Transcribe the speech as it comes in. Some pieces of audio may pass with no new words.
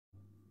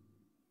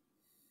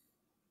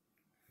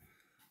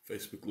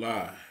Facebook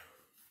Live.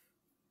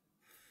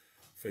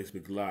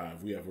 Facebook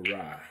Live. We have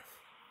arrived.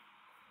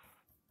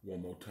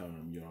 One more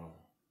time, y'all.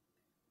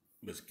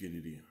 Let's get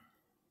it in.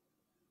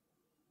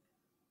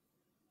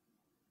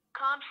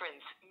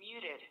 Conference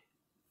muted.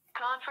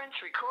 Conference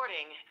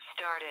recording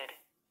started.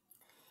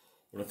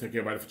 I want to thank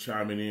everybody for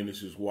chiming in.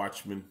 This is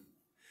Watchman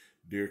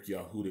Derrick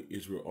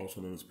Yisrael,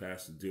 also known as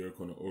Pastor Derrick,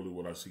 on the Early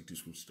What I Seek This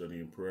from Study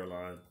and Prayer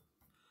Line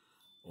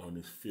on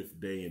this 5th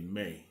day in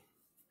May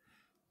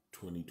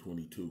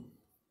 2022.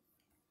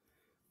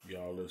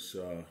 Y'all, let's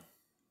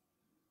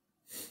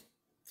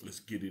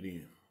get it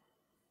in.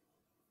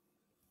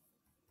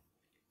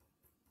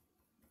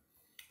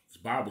 It's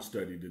Bible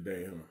study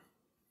today, huh?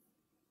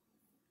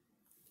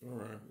 All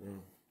right,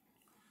 well.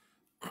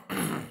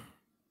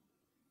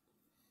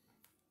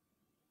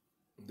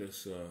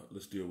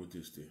 Let's deal with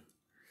this then.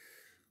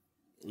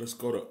 Let's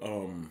go to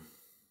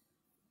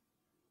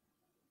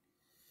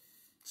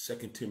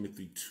 2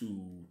 Timothy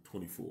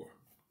 2:24.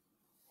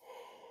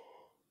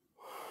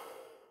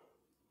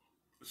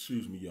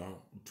 Excuse me,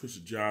 y'all.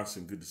 Trisha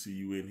Johnson, good to see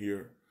you in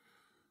here.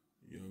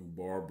 Young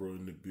Barbara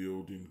in the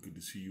building, good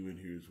to see you in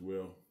here as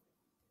well.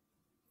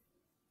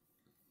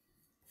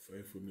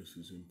 Faithfulness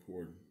is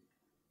important.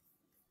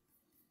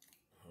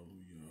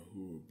 Hallelujah.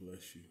 Who will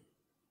bless you?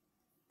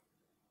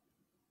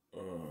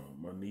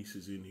 My niece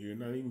is in here,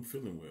 not even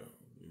feeling well,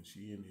 and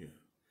she in here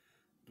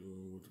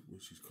doing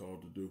what she's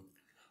called to do.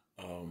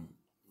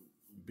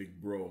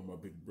 Big bro, my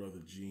big brother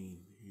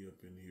Gene, he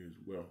up in here as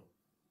well.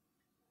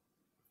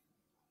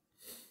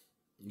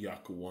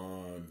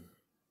 Yakawan,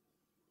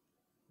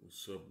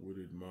 what's up with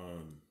it,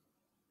 man?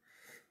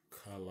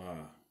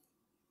 Kala,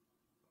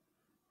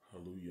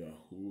 hallelujah,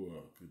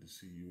 good to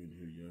see you in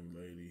here, young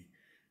lady.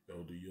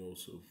 Elder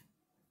Yosef,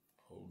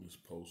 holding his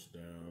post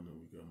down,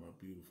 and we got my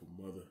beautiful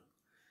mother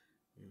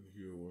in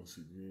here once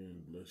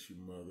again. Bless you,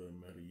 Mother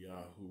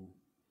Matayahu.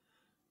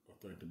 I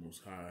thank the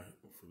Most High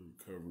for the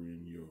recovery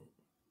in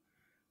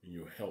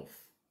your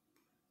health.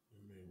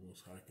 And may the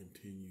Most High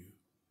continue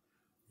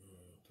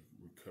to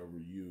recover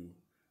you.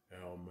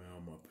 Al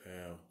Mal, my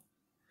pal.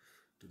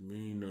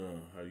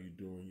 Demeanor, how you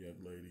doing,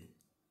 young lady?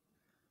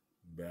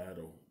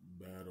 Battle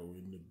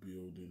in the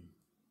building.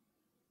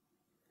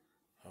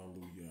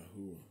 Hallelujah.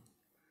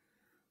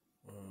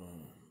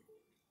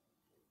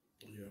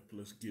 Yep,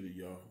 let's get it,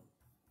 y'all.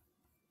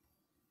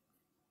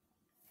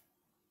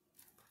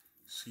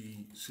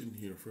 See, sitting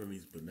here in front of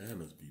these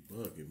bananas be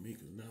bugging me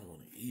because now I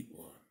want to eat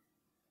one.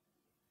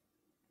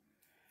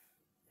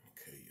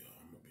 Okay, y'all,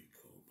 I'm going to be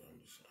cool, but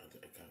I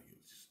got to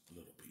get just a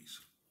little piece.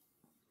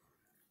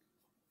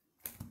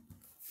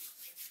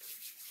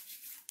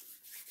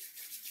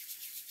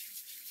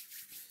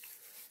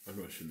 I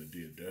know I shouldn't have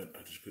did that.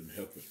 I just couldn't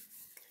help it.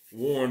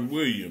 Warren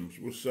Williams,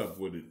 what's up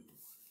with it?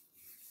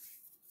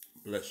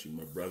 Bless you,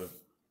 my brother.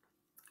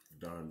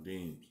 Don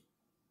Deems.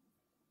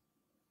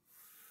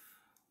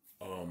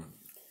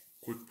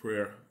 Quick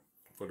prayer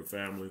for the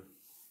family.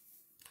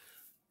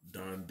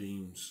 Don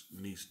Deems'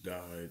 niece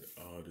died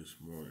this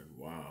morning.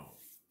 Wow,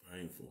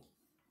 painful.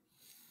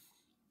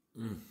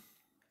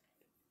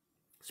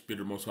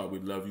 Spirit of the Most High, we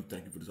love you.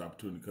 Thank you for this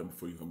opportunity to come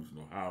before you. Help us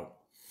know how.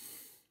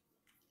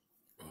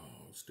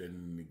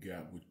 Standing in the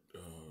gap with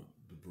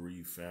the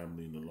bereaved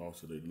family and the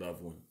loss of their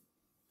loved one.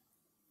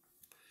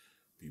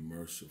 Be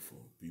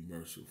merciful,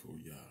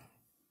 Yah.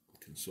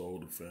 Console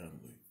the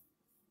family.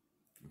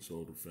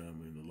 Console the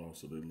family in the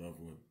loss of their loved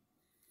one.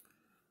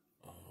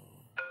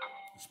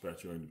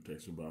 Dispatch your angel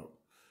protection about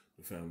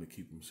the family,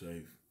 keep them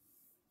safe.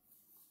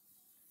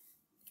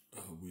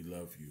 We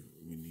love you.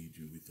 We need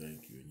you. We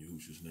thank you. In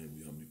Yahushua's name,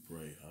 we humbly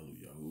pray.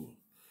 Hallelujah.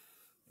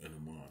 And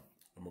Amen.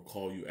 I'm going to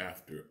call you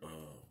after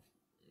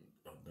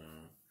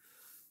Don.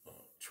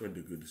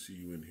 Trenda, good to see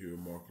you in here.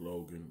 Mark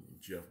Logan,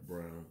 Jeff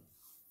Brown.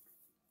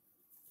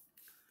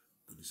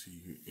 Good to see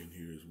you in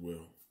here as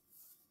well.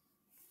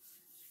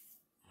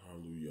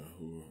 Hallelujah.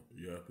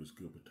 Yep, it's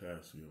good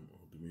potassium.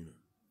 Demeanor.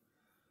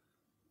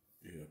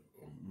 Yeah,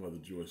 Mother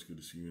Joyce, good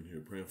to see you in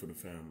here. Praying for the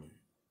family.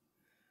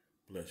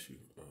 Bless you,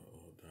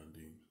 Don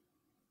Deems.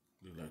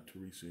 Look like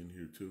Teresa in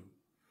here too.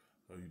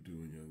 How you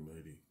doing, young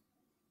lady?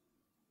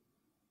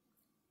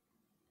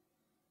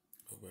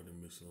 Hope I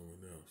didn't miss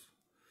someone else.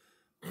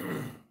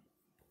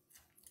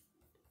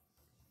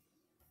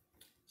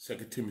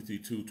 2 Timothy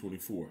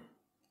 2:24.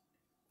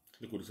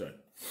 Look what it says.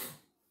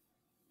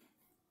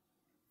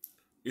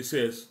 It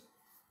says,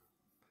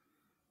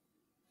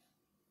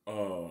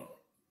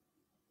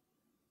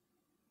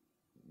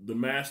 the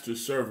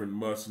master's servant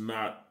must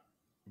not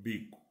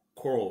be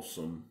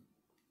quarrelsome,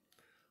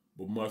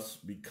 but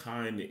must be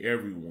kind to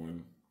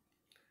everyone,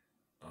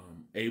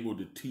 able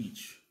to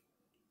teach,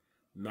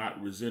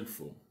 not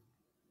resentful.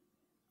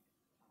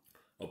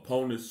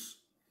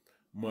 Opponents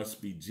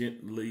must be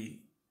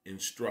gently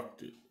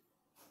instructed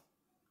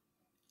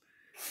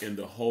in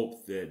the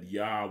hope that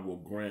Yah will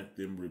grant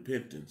them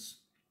repentance,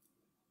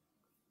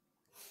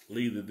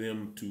 leading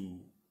them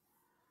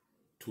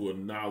to a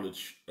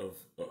knowledge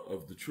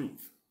of the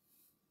truth,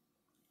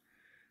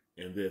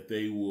 and that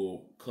they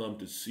will come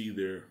to see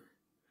their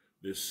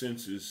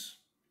senses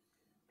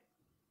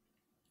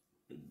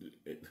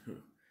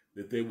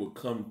that they will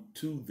come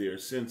to their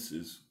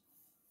senses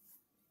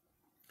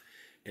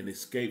and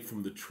escape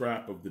from the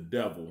trap of the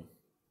devil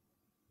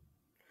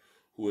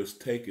who has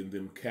taken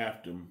them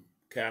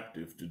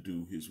captive to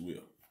do his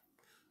will.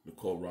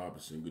 Nicole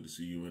Robinson, good to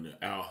see you in there.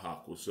 Al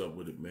Hawk, what's up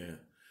with it, man?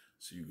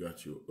 So you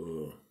got your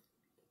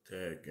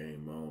tag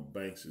game on.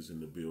 Banks is in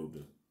the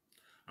building.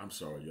 I'm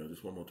sorry, y'all.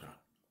 Just one more time.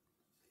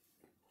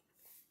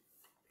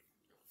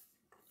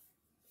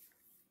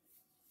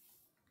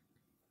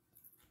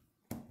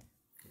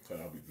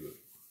 Okay, I'll be good.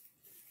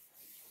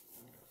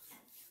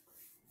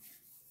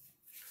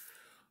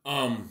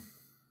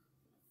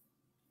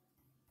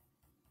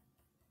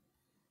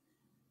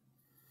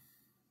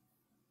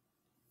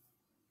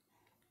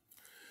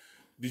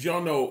 Did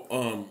y'all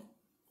know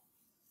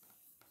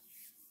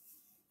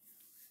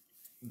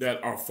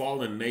that our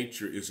fallen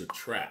nature is a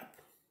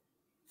trap?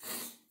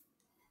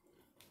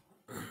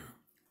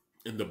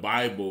 And the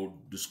Bible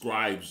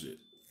describes it.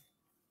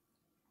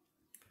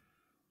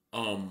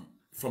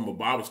 From a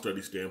Bible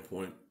study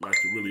standpoint, like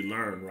to really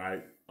learn,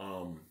 right?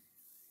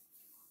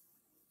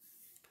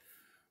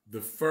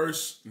 The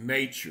first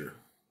nature,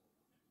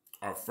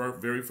 our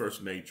very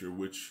first nature,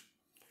 which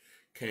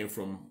came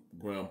from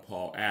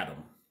Grandpa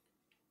Adam,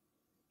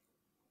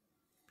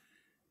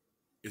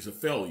 is a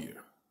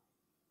failure.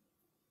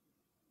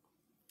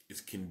 It's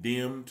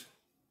condemned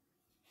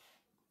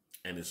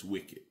and it's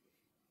wicked.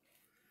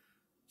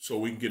 So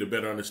we can get a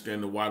better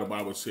understanding of why the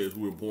Bible says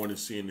we were born in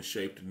sin and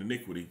shaped in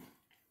iniquity.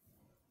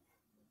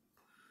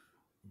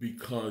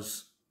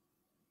 Because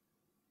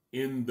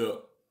in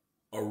the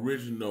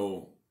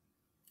original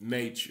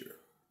nature,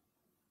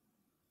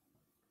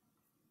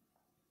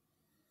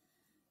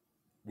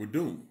 we're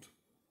doomed,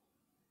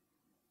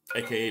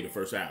 aka the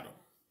first Adam.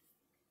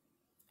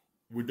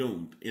 We're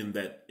doomed in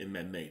that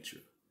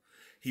nature.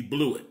 He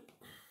blew it.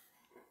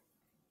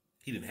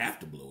 He didn't have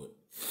to blow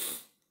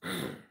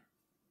it,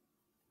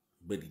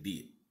 but he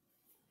did.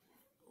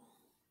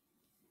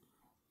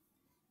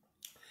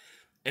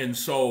 And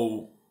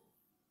so,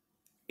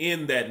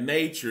 in that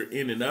nature,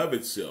 in and of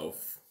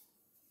itself,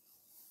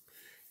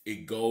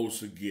 it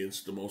goes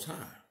against the Most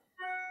High.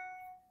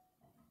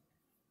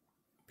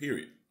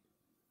 Period.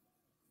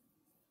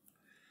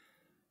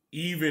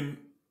 Even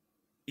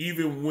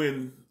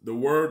when the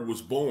Word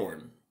was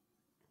born,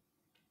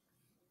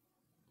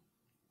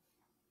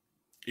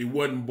 it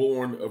wasn't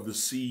born of the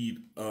seed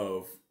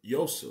of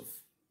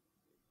Joseph,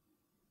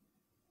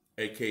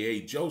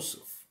 aka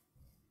Joseph.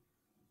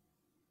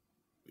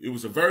 It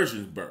was a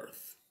virgin's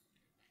birth.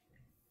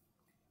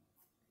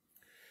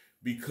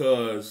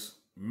 Because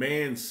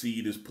man's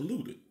seed is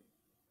polluted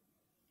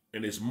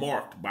and is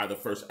marked by the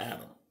first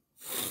Adam.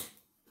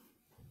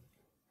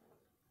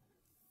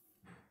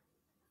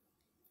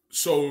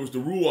 So it was the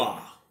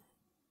Ruah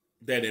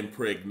that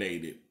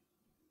impregnated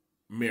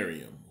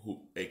Miriam,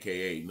 who,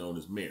 aka known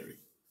as Mary.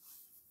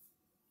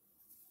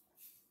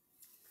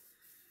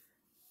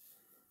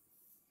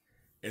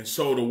 And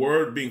so the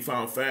Word being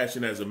found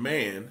fashioned as a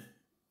man,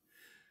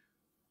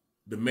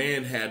 the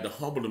man had to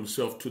humble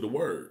himself to the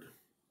Word,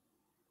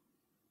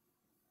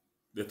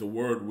 that the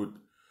Word would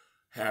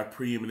have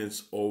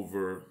preeminence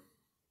over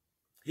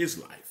his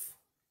life.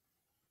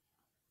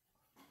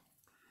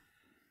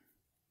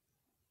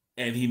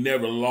 And he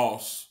never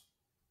lost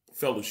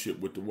fellowship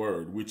with the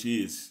Word, which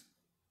is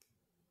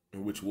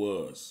and which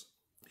was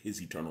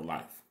his eternal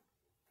life.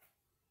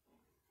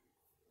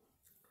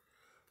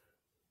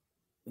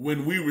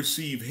 When we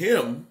receive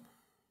him,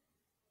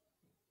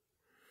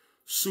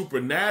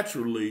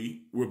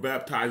 supernaturally, we're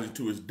baptized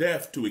into his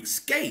death to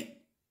escape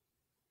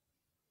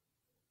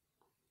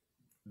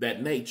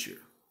that nature.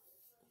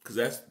 Because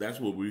that's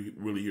what we're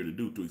really here to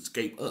do, to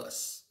escape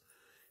us.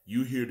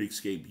 You're here to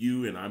escape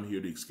you, and I'm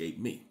here to escape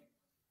me.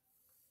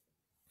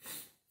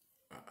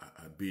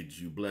 I bid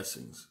you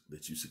blessings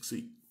that you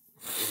succeed.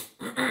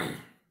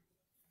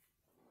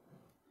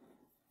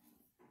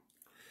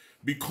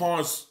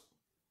 Because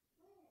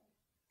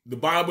the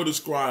Bible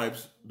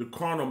describes the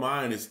carnal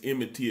mind as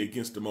enmity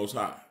against the Most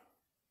High.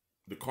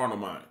 The carnal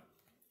mind.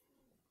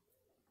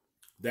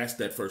 That's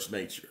that first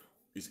nature.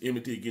 It's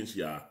enmity against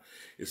Yah.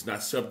 It's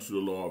not subject to the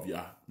law of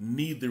Yah.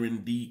 Neither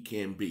indeed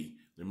can be.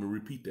 Let me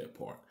repeat that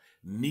part.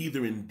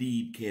 Neither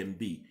indeed can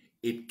be.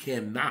 It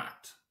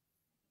cannot.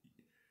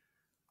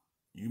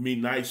 You meet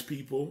nice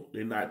people,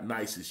 they're not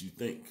nice as you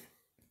think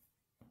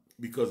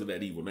because of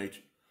that evil nature.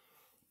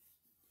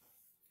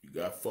 You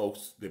got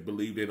folks that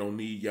believe they don't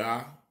need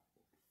Yah.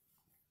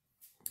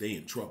 They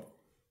in trouble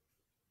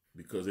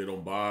because they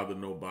don't bother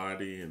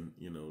nobody, and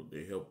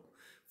they help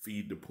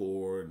feed the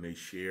poor and they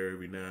share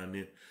every now and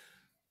then.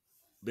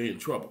 They in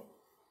trouble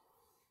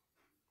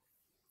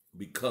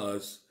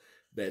because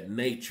that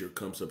nature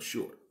comes up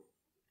short.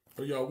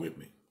 Are y'all with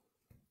me?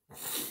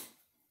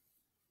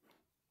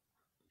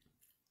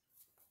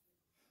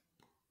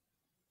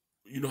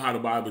 You know how the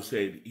Bible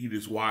said, "He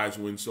that's wise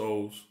wins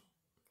souls."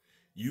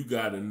 You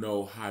got to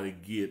know how to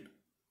get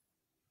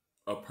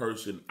a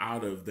person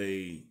out of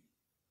their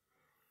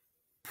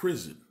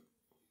prison,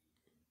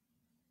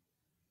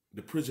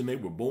 the prison they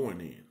were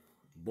born in.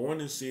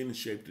 Born in sin and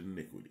shaped in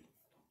iniquity.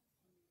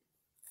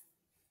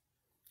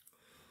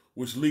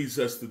 Which leads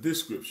us to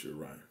this scripture,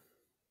 right?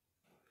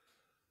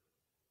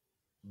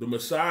 The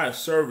Messiah's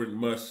servant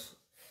must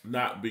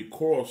not be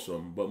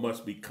quarrelsome, but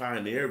must be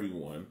kind to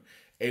everyone,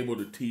 able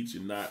to teach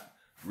and not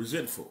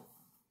resentful.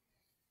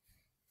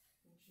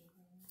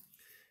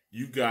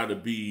 You gotta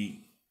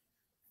be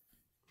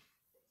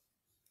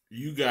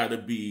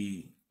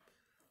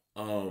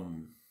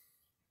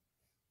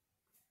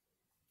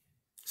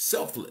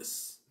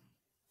selfless.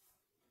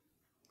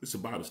 It's a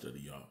Bible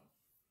study, y'all.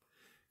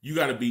 You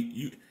gotta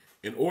be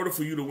in order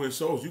for you to win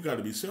souls, you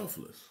gotta be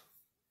selfless.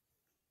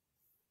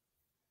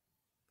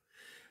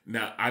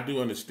 Now, I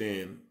do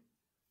understand,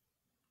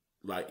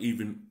 like,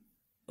 even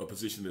a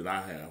position that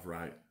I have,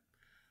 right?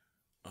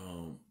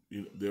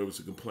 There was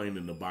a complaint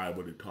in the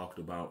Bible that talked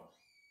about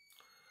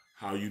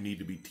how you need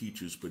to be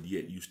teachers, but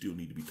yet you still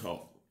need to be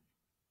taught.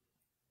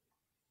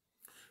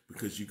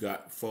 Because you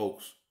got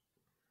folks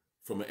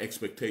from an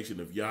expectation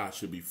of Yah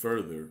should be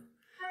further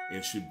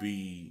and should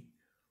be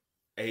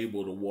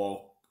able to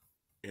walk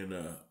in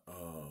a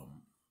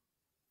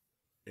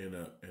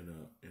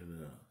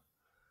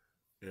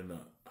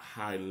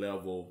high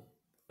level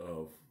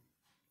of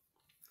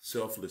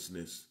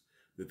selflessness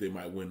that they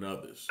might win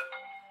others.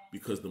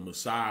 Because the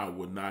Messiah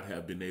would not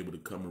have been able to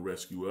come and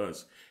rescue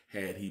us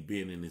had he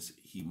been in his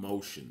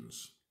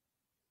emotions.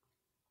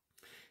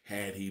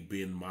 Had he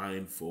been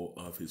mindful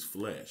of his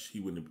flesh, he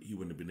wouldn't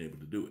have been able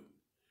to do it.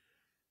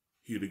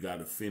 He would have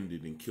got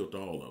offended and killed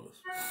all of us.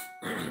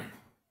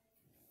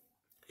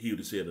 He would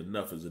have said,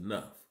 enough is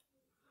enough.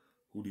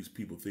 Who these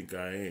people think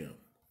I am?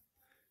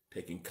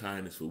 Taking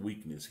kindness for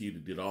weakness. He would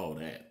have did all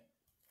that.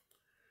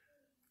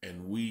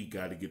 And we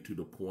got to get to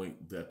the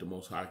point that the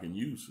Most High can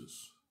use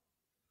us.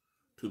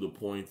 To the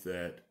point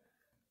that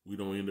we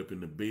don't end up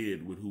in the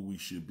bed with who we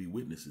should be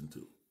witnessing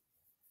to.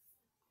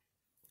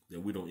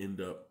 That we don't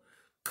end up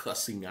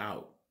cussing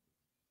out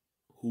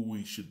who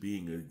we should be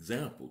an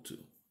example to.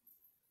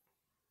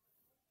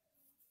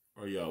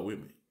 Are y'all with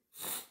me?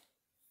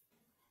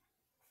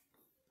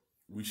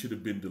 We should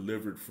have been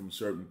delivered from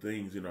certain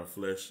things in our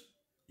flesh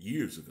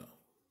years ago.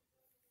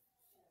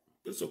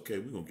 But it's okay,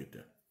 we're going to get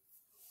there.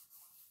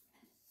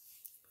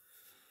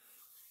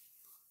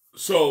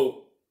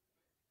 So,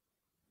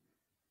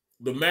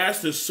 the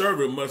master's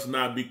servant must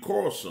not be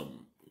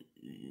quarrelsome.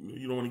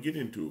 You don't want to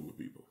get into it with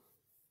people.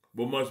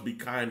 But must be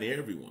kind to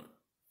everyone.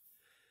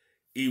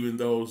 Even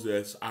those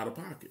that's out of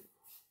pocket.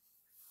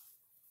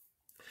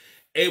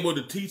 Able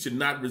to teach and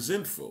not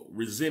resentful.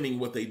 Resenting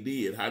what they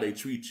did, how they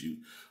treat you,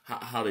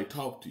 how they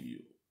talk to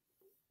you.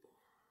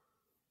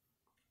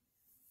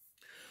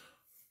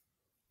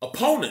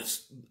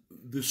 Opponents.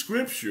 The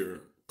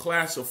scripture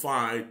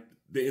classified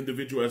the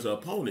individual as an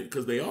opponent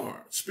because they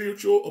are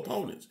spiritual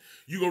opponents.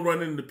 You're going to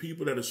run into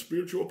people that are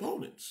spiritual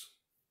opponents.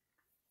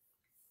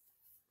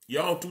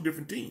 Y'all on two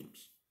different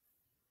teams.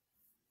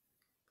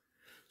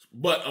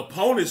 But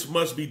opponents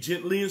must be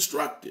gently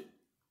instructed.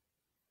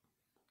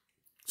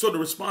 So the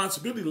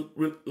responsibility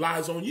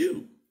lies on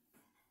you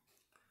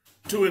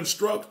to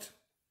instruct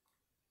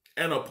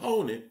an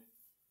opponent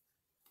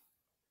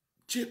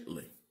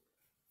gently.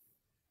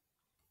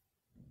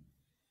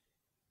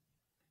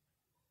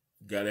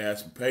 Got to have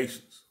some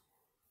patience.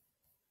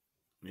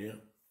 Yeah.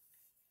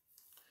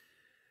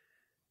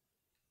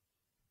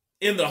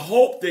 In the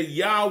hope that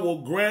Yah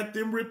will grant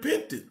them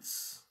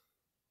repentance.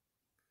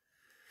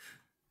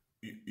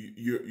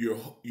 You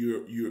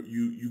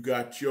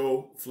got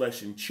your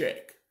flesh in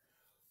check.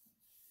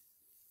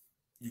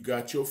 You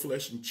got your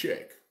flesh in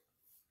check.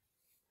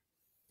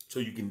 So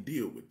you can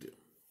deal with them.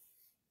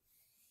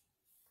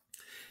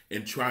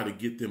 And try to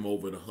get them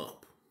over the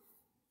hump.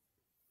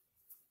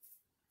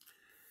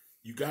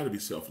 You got to be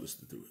selfless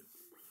to do it.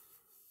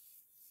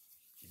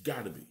 You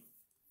got to be.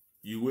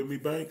 You with me,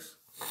 Banks?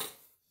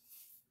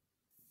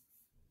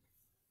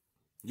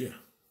 Yeah.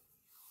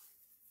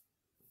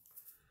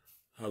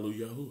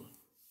 Hallelujah.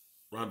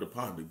 Rhonda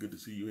Ponder, good to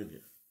see you in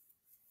here.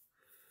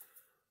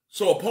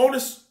 So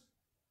opponents,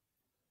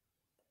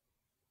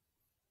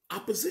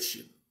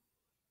 opposition.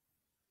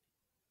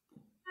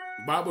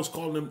 Bible's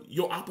calling them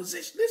your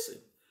opposition. Listen,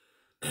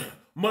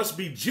 must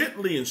be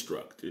gently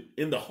instructed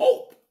in the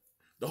hope.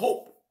 The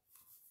hope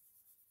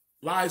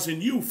lies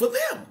in you for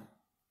them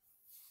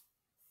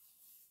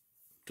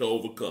to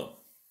overcome.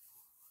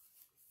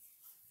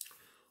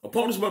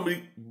 Opponents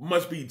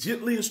must be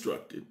gently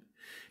instructed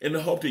in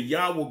the hope that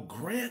Yah will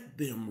grant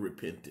them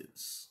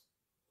repentance,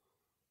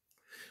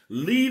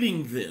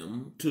 leading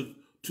them to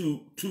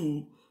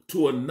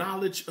a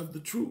knowledge of the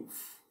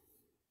truth,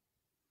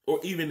 or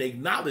even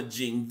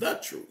acknowledging the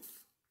truth.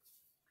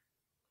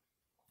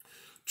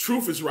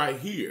 Truth is right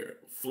here.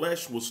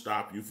 Flesh will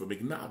stop you from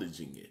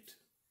acknowledging it.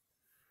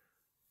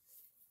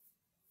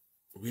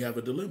 We have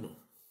a dilemma.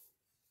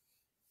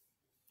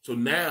 So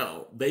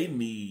now they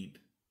need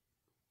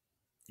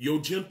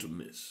your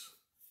gentleness,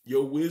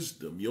 your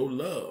wisdom, your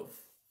love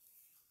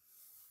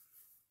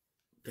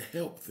to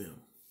help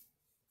them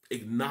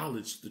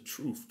acknowledge the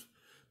truth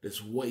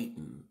that's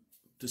waiting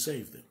to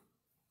save them.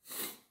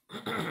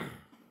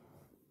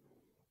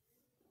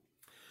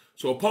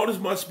 So opponents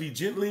must be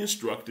gently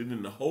instructed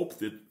in the hope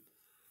that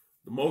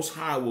the Most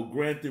High will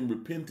grant them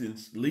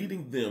repentance,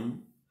 leading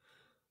them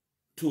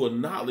to a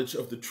knowledge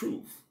of the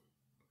truth,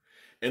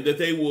 and that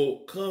they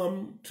will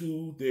come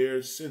to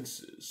their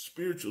senses,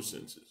 spiritual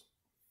senses.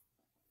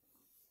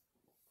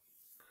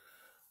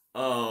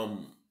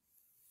 Them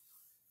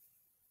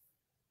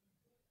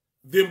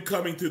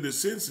coming to their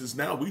senses,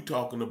 now we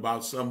talking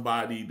about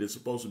somebody that's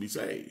supposed to be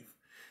saved.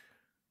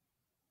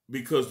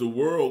 Because the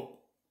world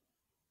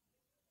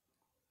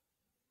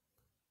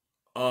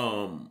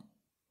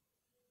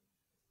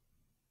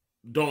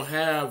don't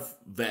have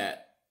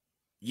that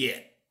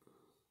yet.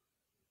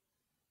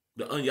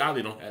 The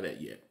ungodly don't have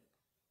that yet.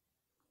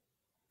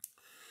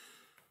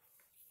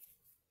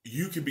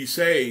 You can be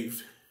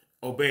saved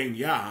obeying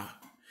Yah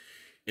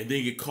and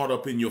then get caught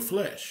up in your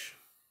flesh.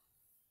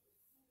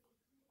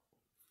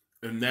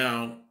 And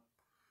now,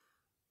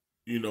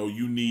 you know,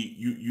 you need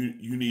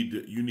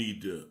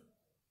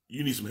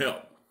some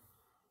help.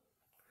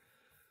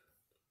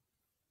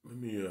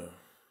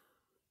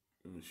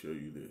 Let me show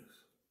you this.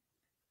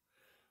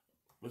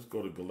 Let's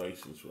go to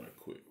Galatians right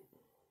quick.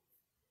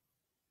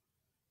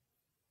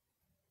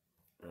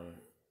 All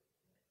right.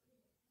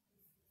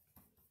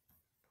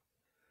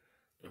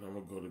 And I'm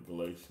going to go to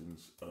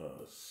Galatians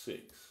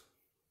 6.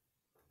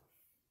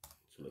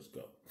 So let's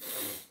go.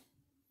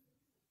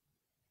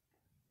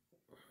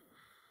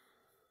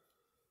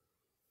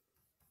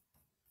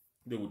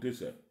 Then what this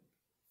say?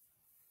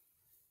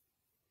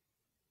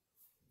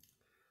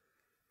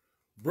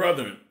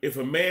 Brethren, if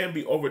a man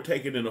be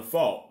overtaken in a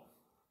fault,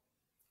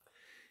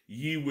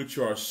 ye which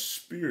are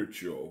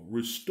spiritual,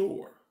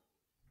 restore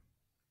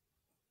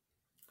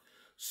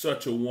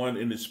such a one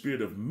in the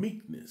spirit of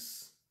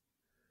meekness,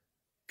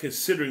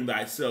 considering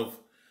thyself,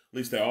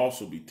 lest thou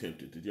also be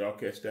tempted. Did y'all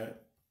catch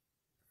that?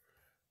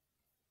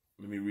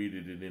 Let me read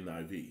it in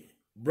NIV.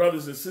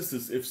 Brothers and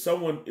sisters, if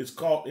someone is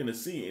caught in a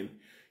sin,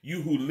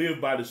 you who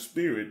live by the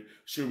Spirit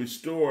should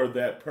restore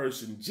that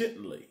person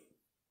gently.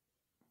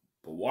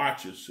 But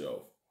watch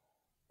yourself,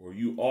 or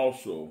you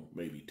also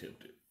may be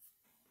tempted.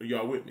 Are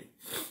y'all with me?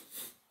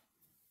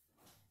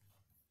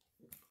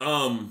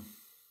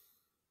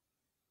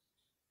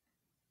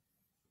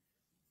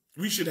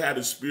 We should have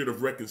the spirit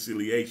of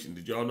reconciliation.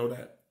 Did y'all know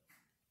that?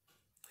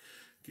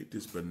 Get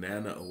this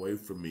banana away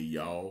from me,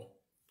 y'all.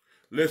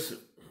 Listen.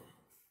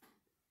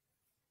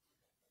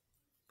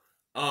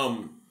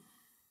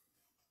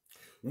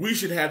 We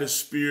should have the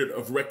spirit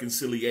of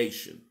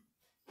reconciliation,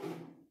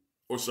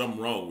 or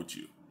something wrong with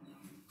you,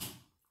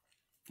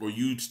 or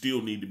you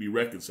still need to be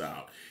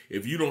reconciled.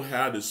 If you don't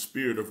have the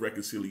spirit of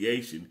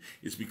reconciliation,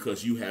 it's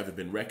because you haven't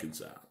been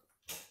reconciled.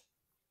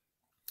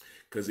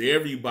 Because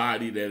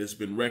everybody that has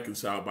been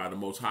reconciled by the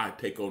Most High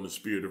take on the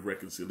spirit of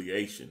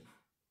reconciliation,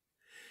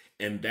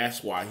 and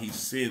that's why He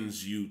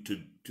sends you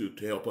to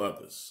help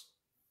others.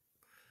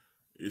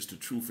 It's the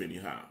truth,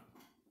 anyhow.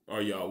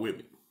 Are y'all with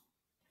me?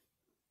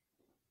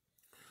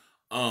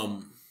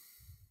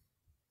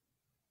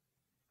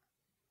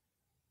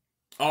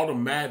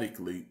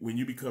 Automatically, when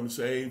you become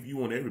saved, you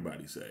want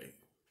everybody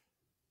saved.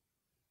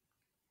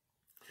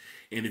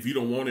 And if you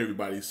don't want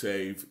everybody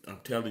saved,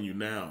 I'm telling you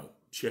now,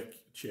 check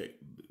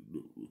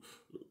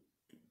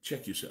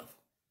yourself.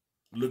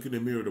 Look in the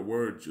mirror of the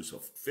word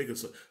yourself. Figure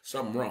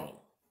something wrong.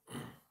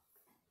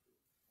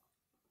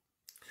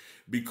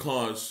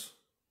 Because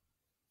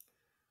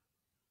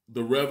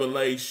the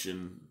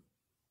revelation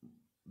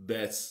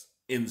that's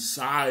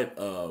inside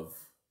of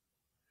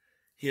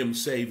Him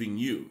saving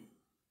you,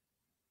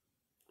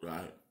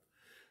 right?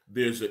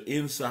 There's an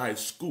inside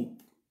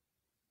scoop.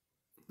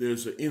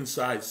 There's an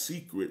inside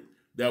secret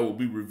that will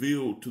be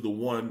revealed to the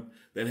one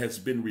that has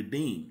been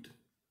redeemed.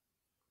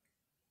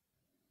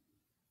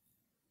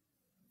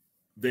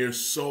 They're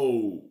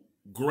so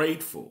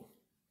grateful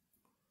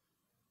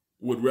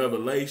with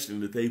revelation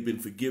that they've been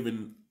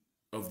forgiven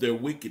of their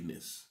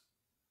wickedness,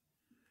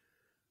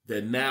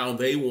 that now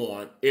they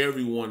want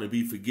everyone to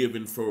be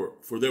forgiven for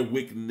their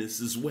wickedness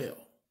as well.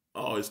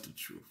 Oh, it's the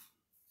truth.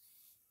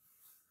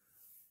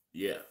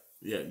 Yeah.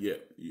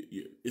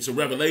 It's a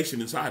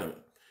revelation inside of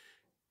it.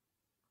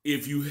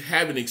 If you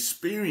haven't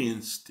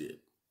experienced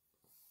it,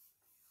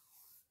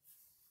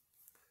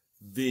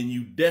 then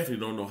you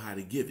definitely don't know how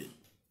to give it.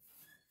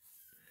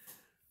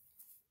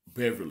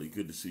 Beverly,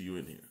 good to see you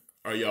in here.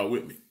 Are y'all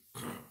with me?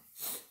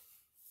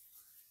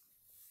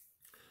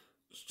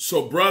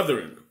 So,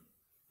 brethren,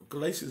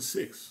 Galatians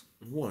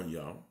 6:1,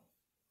 y'all.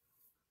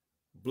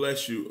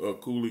 Bless you,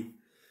 Cooley.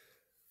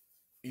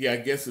 Yeah, I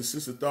guess the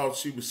sister thought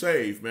she was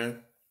saved,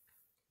 man.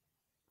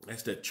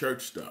 That's that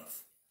church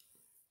stuff.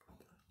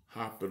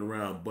 Hopping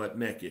around butt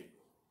naked.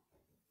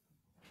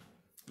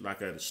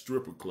 Like at a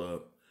stripper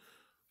club,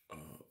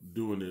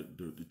 doing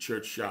the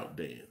church shout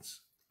dance.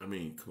 I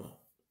mean, come on.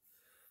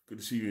 Good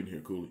to see you in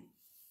here, Cooley.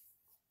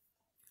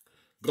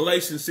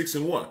 Galatians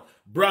 6:1.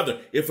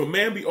 Brother, if a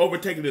man be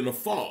overtaken in a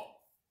fault,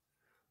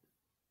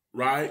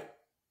 right?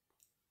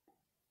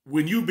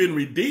 When you've been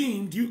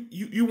redeemed,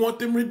 you want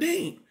them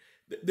redeemed.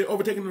 They're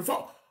overtaken in a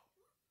fault.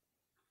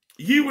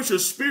 Ye which are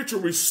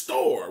spiritual,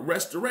 restore,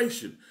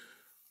 restoration.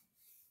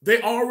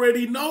 They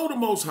already know the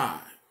Most High.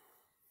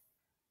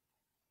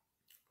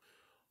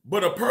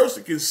 But a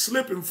person can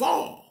slip and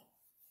fall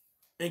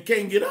and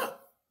can't get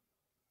up.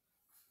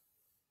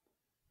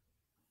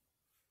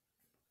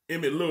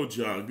 Emmett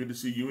Littlejohn, good to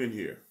see you in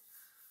here.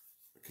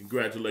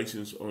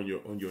 Congratulations on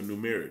your new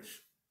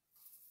marriage.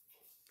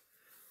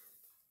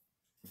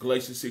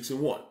 Galatians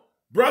 6:1.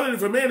 Brother,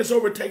 if a man is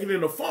overtaken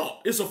in a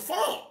fault, it's a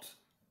fault.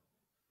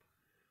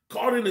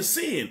 Caught in a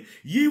sin,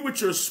 ye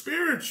which are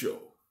spiritual,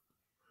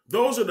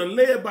 those that are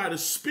led by the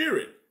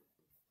Spirit,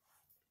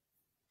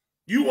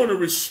 you want to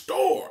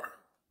restore.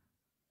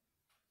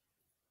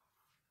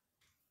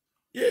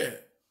 Yeah.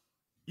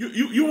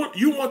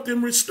 You want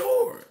them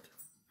restored.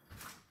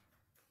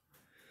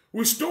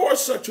 Restore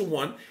such a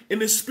one in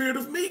the spirit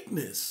of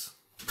meekness.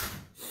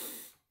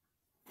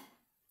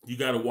 You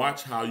got to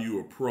watch how you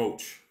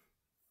approach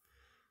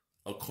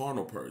a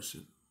carnal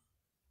person,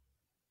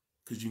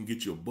 because you can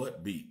get your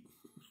butt beat.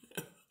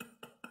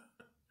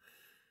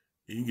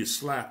 You can get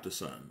slapped or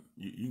something.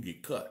 You can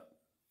get cut.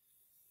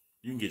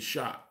 You can get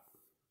shot.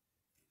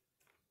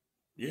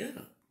 Yeah,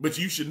 but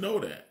you should know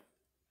that.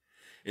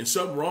 And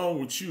something wrong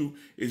with you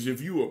is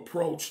if you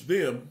approach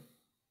them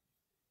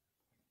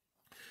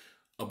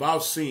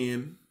about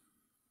sin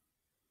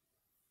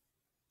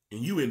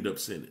and you end up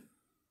sinning.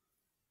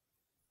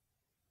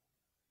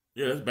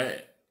 Yeah, that's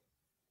bad.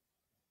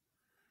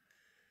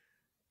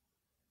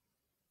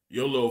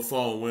 Your little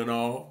phone went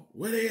off.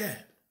 Where they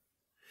at?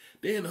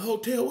 They in the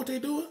hotel. What they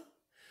doing?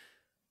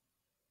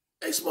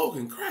 They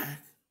smoking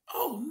crack.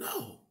 Oh,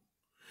 no.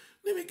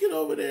 Let me get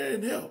over there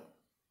and help.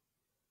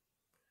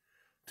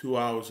 2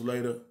 hours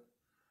later,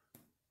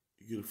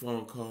 you get a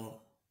phone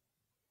call.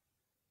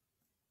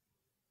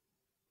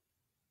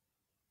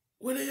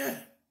 Where they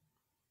at?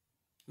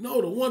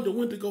 No, the one that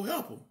went to go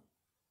help them.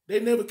 They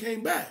never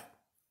came back.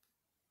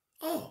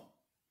 Oh,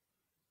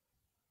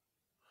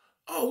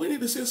 we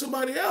need to send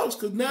somebody else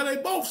because now they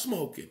both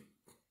smoking.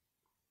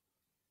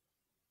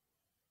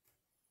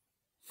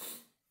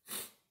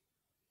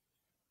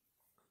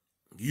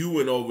 You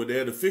went over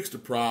there to fix the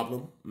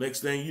problem.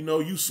 Next thing you know,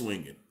 you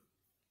swinging.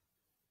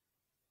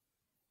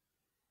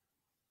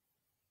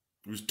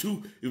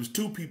 It was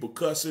two people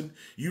cussing.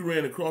 You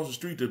ran across the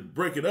street to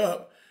break it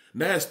up.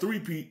 Now it's three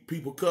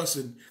people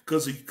cussing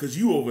because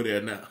you over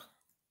there now.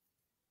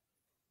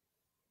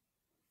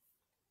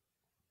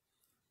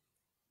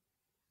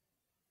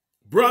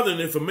 Brethren,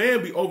 if a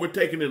man be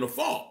overtaken in a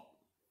fault,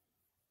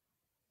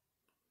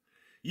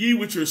 ye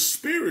which are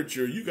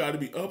spiritual, you got to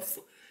be up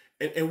for,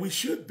 and we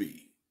should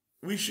be.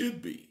 We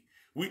should be.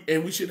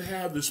 We should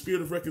have the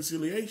spirit of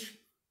reconciliation.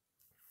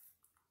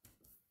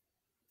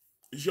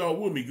 Is y'all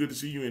with me? Good to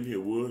see you in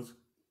here, Woods.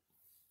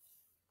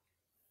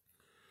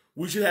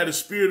 We should have the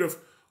spirit of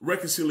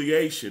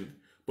reconciliation,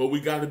 but we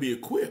got to be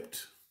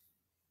equipped.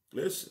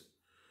 Listen,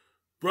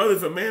 brother,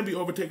 if a man be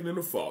overtaken in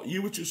a fault,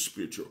 you which are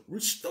spiritual,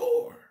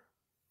 restore.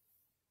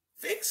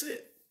 Fix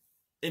it.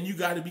 And you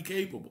got to be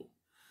capable.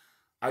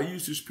 I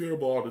use this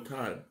parable all the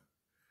time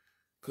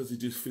because it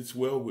just fits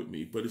well with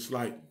me. But it's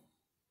like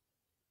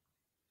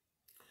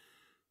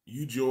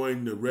you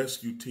join the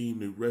rescue team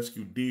to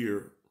rescue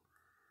deer,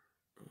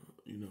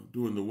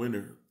 during the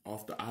winter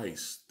off the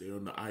ice. They're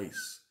on the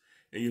ice.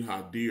 And you know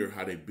how deer,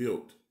 how they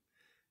built.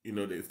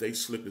 If they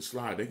slip and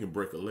slide, they can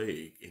break a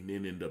leg and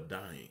then end up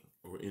dying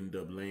or end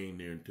up laying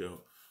there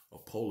until a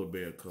polar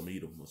bear come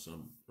eat them or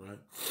something, right?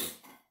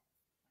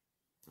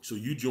 So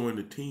you join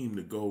the team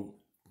to go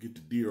get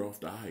the deer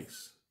off the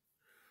ice.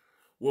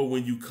 Well,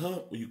 when you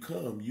come,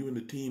 you and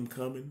the team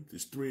coming,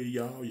 there's three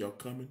of y'all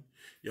coming.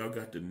 Y'all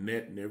got the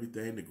net and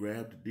everything to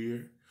grab the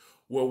deer.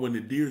 Well, when the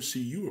deer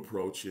see you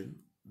approaching,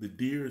 the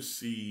deer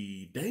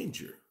see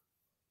danger.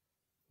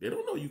 They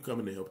don't know you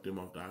coming to help them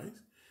off the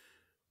ice.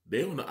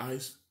 They on the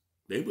ice,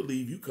 they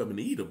believe you coming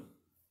to eat them.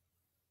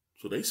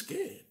 So they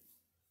scared.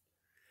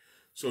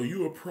 So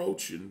you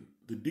approaching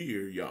the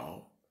deer,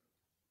 y'all.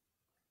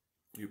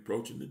 You're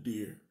approaching the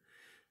deer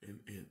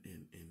and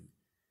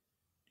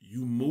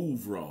you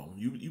move wrong.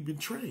 You've been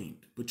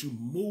trained, but you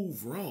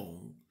move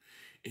wrong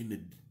and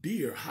the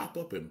deer hop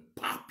up and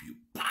pop you.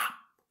 Pop.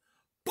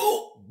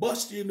 Boom.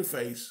 Bust you in the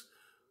face,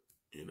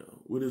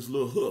 with his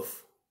little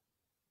hoof.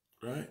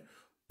 Right?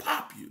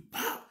 Pop you.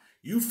 Pop.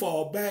 You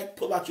fall back,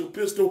 pull out your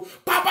pistol,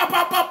 pop, pop,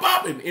 pop, pop,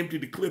 pop, and empty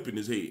the clip in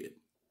his head.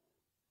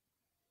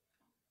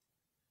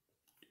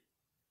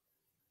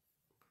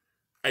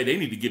 Hey, they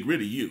need to get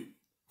rid of you.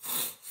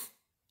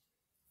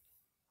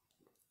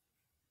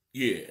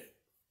 Yeah.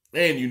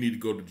 And you need to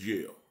go to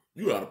jail.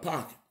 You out of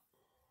pocket.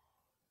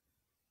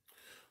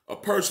 A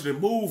person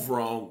that move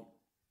wrong,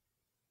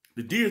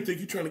 the deer think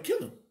you're trying to kill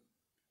him.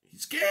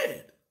 He's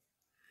scared.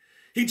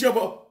 He jump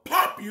up,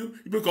 pop you.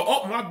 You go,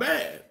 oh, my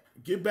bad.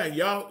 Get back,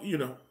 y'all,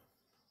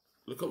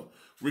 Look up,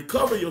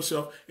 recover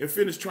yourself and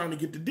finish trying to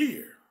get the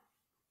deer.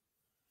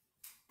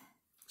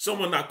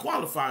 Someone not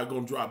qualified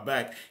going to drop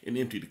back and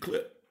empty the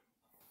clip.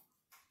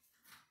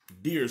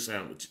 Deer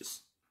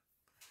sandwiches.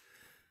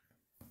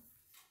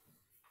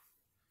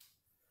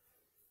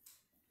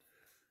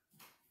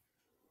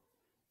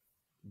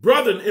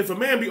 Brethren, if a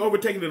man be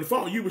overtaken in the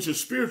fault, you which are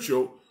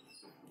spiritual,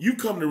 you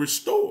come to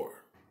restore.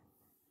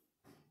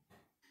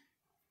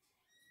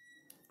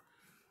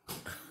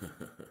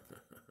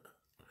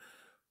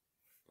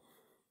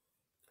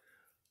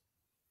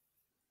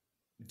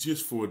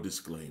 Just for a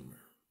disclaimer,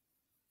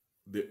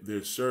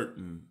 there's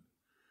certain,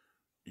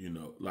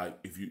 like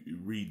if you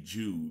read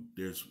Jude,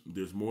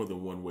 there's more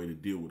than one way to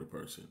deal with a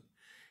person.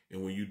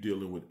 And when you're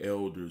dealing with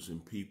elders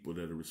and people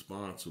that are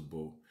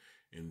responsible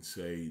and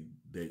say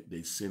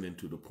they sin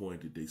to the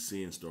point that they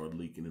sin start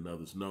leaking and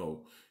others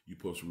know, you're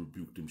supposed to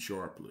rebuke them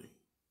sharply,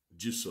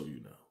 just so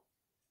you know.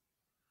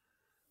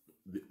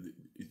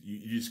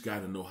 You just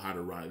got to know how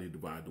to rightly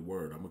divide the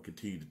word. I'm going to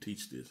continue to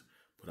teach this,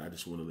 but I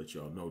just want to let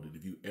y'all know that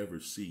if you ever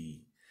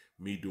see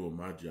me doing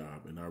my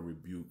job and I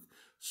rebuke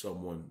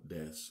someone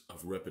that's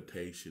of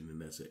reputation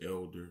and that's an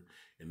elder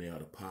and they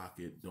out of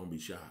pocket, don't be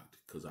shocked,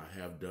 because I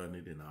have done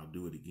it and I'll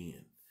do it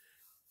again.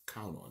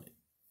 Count on it,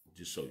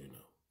 just so you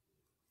know.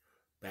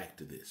 Back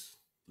to this.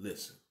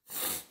 Listen.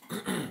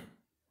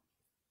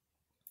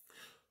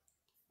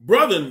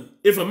 Brethren,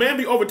 if a man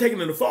be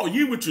overtaken in the fault,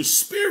 you which are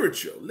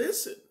spiritual,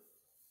 listen.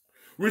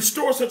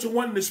 Restore such a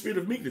one in the spirit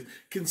of meekness,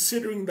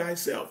 considering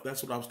thyself.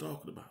 That's what I was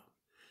talking about.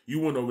 You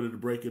went over there to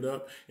break it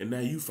up, and now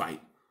you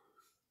fight.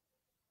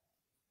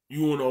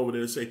 You went over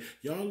there to say,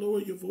 y'all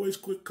lower your voice,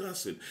 quit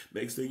cussing.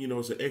 Next thing you know,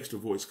 it's an extra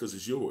voice because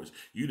it's yours.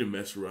 You done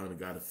messed around and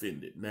got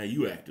offended. Now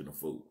you acting a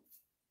fool.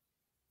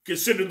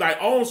 Consider thy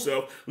own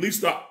self,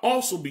 lest thou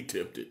also be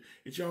tempted.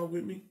 Is y'all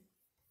with me?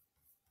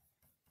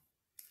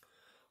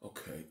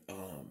 Okay.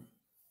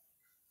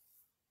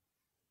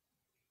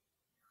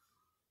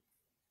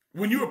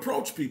 When you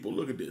approach people,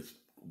 look at this.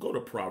 Go to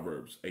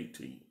Proverbs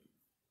 18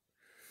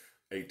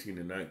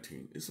 and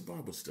 19. It's a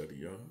Bible study,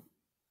 y'all.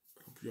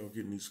 I hope y'all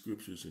getting these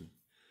scriptures and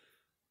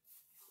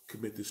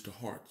commit this to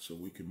heart so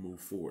we can move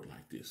forward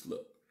like this.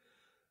 Look,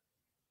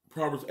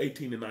 Proverbs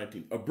 18 and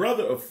 19. A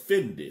brother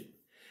offended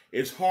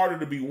is harder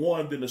to be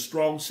won than a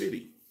strong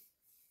city,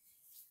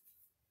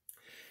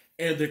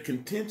 and their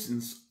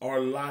contentions are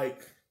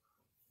like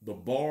the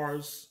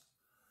bars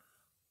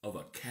of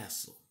a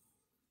castle.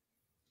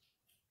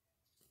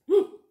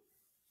 Woo!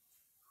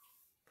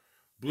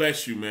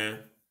 Bless you, man.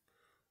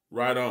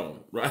 Right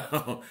on. Right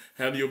on.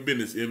 Handle your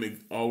business,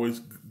 Emmett. Always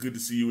good to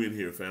see you in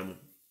here, family.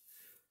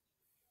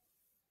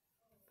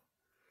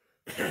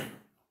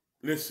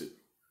 Listen.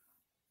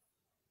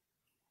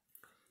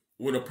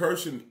 When a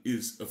person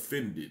is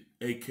offended,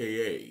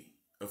 a.k.a.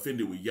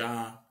 offended with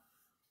Yah,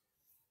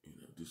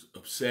 just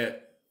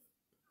upset,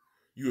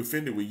 you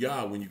offended with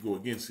Yah when you go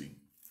against him,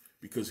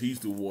 because he's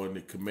the one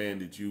that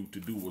commanded you to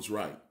do what's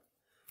right,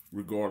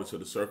 regardless of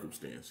the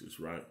circumstances,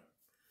 right?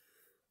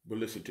 But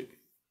listen to me.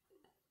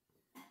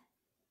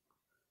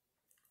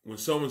 When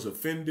someone's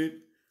offended,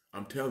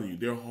 I'm telling you,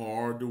 they're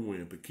hard to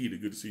win. Paquita,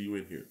 good to see you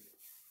in here.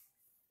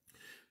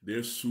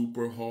 They're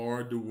super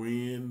hard to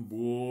win,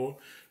 boy,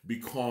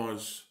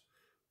 because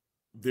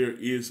there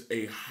is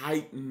a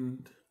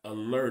heightened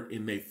alert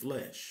in their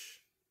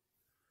flesh.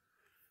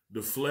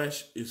 The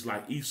flesh is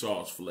like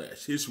Esau's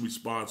flesh. His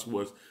response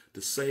was to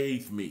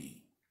save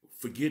me.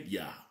 Forget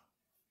Yah.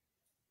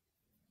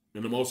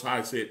 And the Most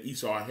High said,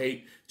 Esau I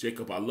hate,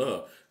 Jacob I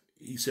love.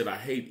 He said, I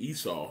hate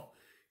Esau.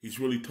 He's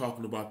really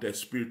talking about that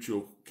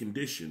spiritual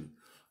condition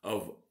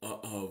of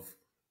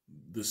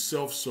the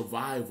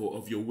self-survival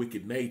of your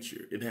wicked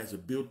nature. It has a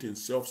built-in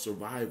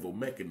self-survival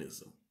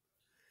mechanism.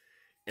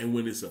 And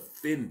when it's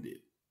offended,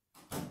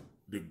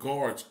 the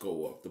guards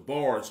go up, the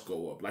bars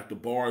go up, like the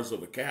bars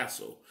of a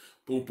castle.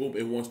 Boom, boom,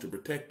 it wants to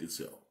protect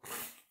itself.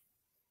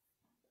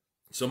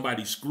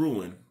 Somebody's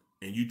screwing,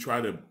 and you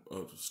try to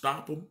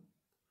stop them.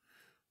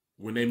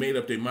 When they made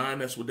up their mind,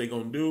 that's what they're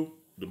going to do.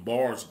 The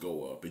bars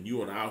go up, and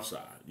you on the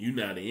outside. You're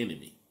not the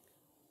enemy.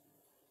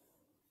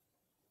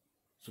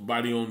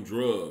 Somebody on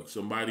drugs,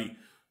 somebody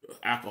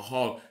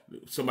alcohol,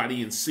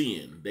 somebody in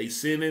sin. They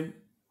sinning.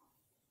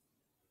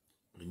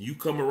 When you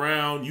come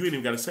around, you ain't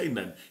even got to say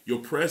nothing. Your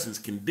presence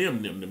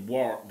condemn them. Them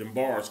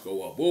bars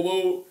go up. Whoa,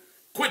 whoa.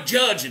 Quit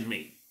judging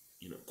me.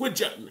 Quit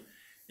judging me.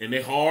 And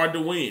they're hard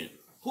to win.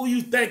 Who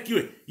you think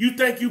you? You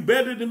think you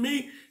better than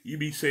me? You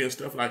be saying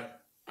stuff like,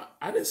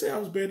 I didn't say I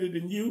was better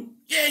than you.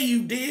 Yeah,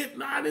 you did.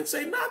 No, I didn't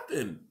say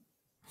nothing.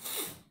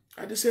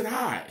 I just said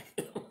hi.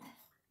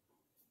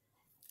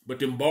 But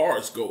them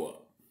bars go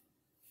up.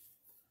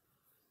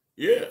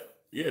 Yeah,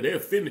 they're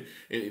offended.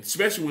 And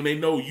especially when they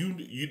know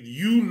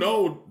you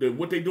know that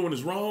what they're doing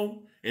is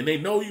wrong, and they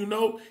know,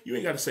 you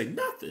ain't got to say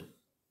nothing.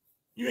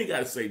 You ain't got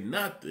to say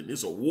nothing.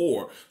 It's a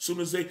war. Soon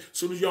as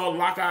y'all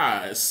lock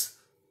eyes,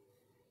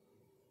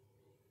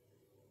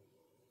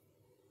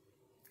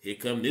 here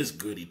come this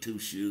goody two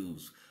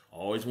shoes.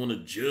 Always want to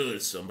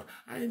judge somebody.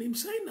 I didn't even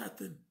say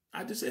nothing.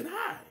 I just said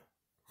hi.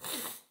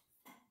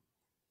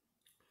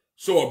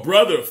 So a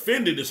brother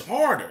offended is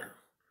harder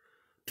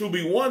to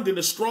be won than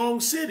a strong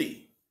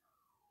city.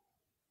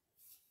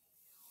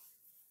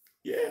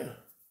 Yeah.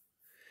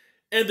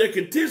 And their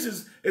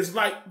contentions is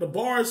like the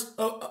bars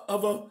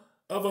of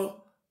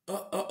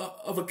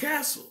a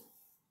castle.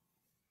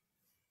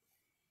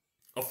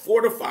 A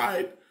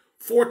fortified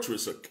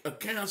fortress, a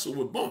castle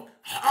with bones.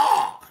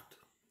 Hard.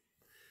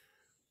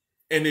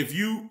 And if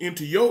you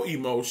into your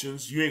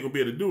emotions, you ain't gonna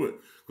be able to do it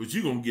because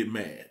you're gonna get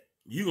mad.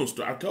 You're gonna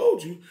start. I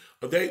told you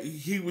that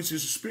he was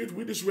his spirit.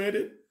 We just read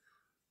it.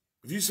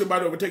 If you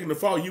somebody overtaking the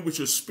fall, you was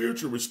your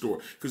spiritual restorer.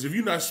 Because if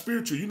you're not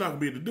spiritual, you're not gonna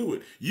be able to do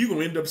it. You're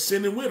gonna end up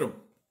sinning with him.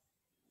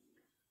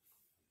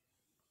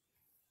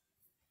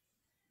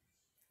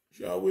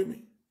 Y'all with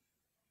me?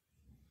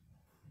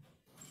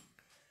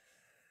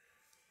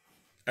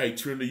 Hey,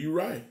 Trina, you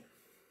right.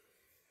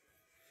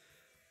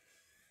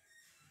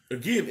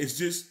 Again, it's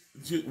just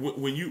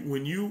when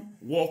you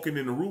walking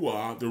in the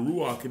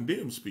Ruah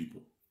condemns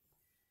people.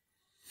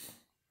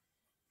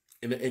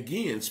 And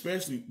again,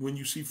 especially when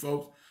you see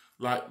folks,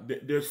 like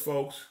there's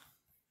folks,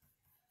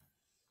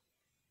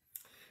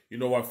 you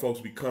know why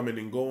folks be coming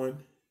and going?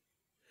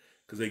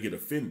 Because they get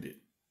offended.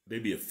 They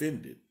be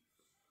offended.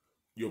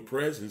 Your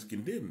presence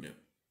condemn them.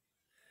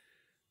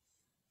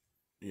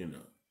 You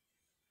know.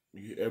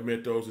 You ever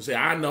met those that say,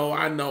 I know.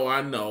 I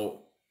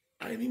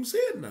ain't even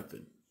said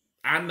nothing.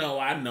 I know,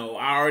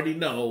 I already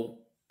know.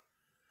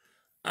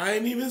 I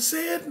ain't even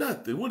said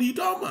nothing. What are you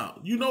talking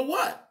about? You know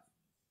what?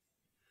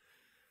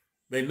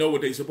 They know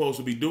what they supposed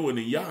to be doing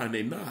in Yah, and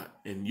they not.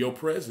 And your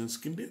presence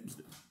condemns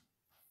them.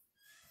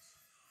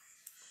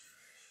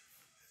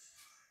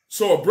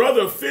 So a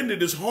brother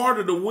offended is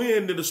harder to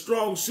win than a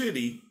strong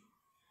city.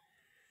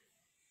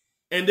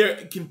 And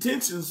their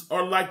contentions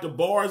are like the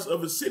bars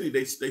of a city.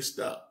 They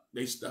stuck.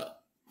 They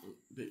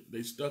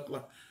stuck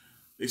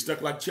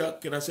like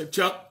Chuck. Can I say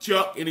Chuck?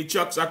 Any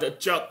Chucks out there?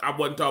 Chuck, I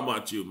wasn't talking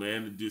about you,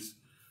 man.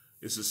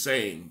 It's a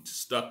saying,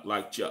 stuck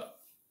like Chuck.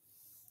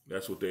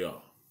 That's what they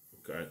are.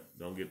 Okay?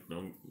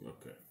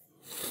 Okay.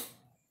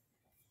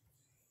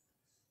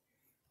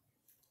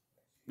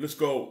 Let's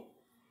go.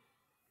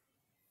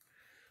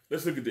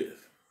 Let's look at this.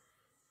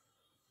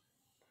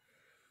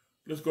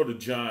 Let's go to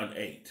John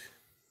 8.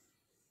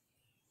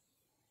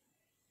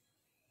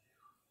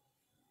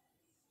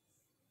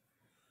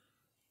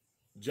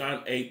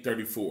 John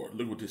 8:34.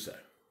 Look what this says.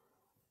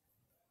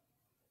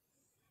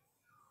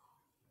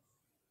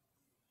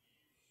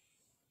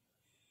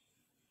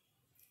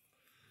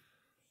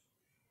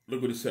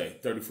 Look what it say.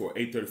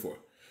 8:34.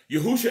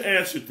 Yahusha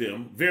answered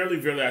them, Verily,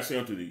 verily, I say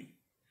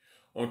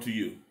unto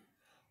you,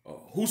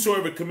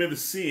 whosoever committeth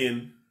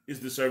sin is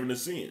the servant of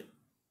sin.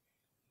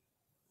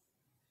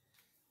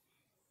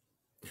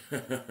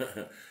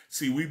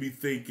 See, we be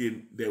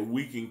thinking that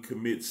we can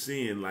commit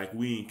sin like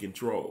we in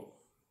control.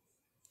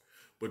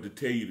 But to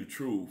tell you the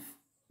truth,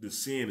 the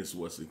sin is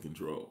what's in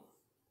control.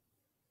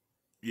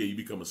 Yeah, you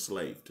become a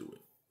slave to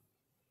it.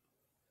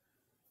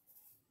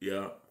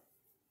 Yeah.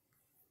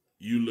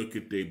 You look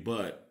at their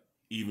butt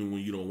even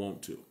when you don't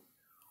want to.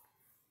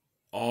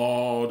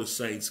 All the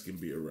saints can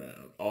be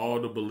around.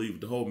 All the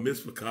believers, the whole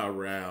mitzvah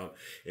around,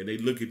 and they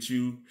look at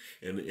you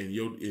and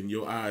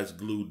your eyes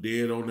glued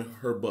dead on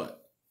her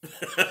butt.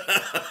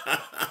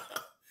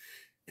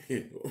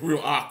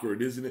 Real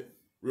awkward, isn't it?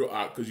 Real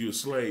awkward because you're a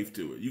slave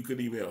to it. You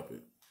couldn't even help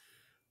it.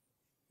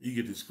 You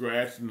get to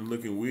scratching and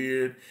looking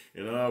weird,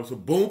 and all of a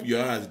sudden, boom,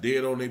 your eyes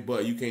dead on their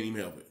butt. You can't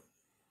even help it.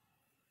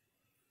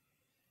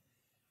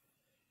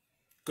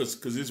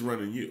 Because it's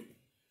running you.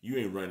 You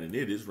ain't running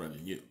it, it's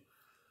running you.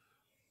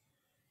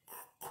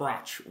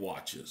 Crotch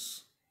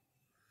watchers.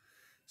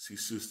 See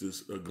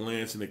sisters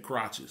glancing at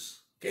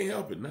crotches. Can't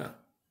help it now.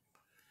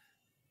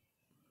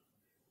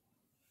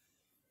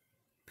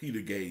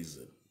 Peter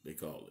gazing, they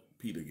call it.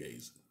 Peter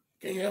gazing.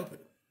 Can't help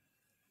it.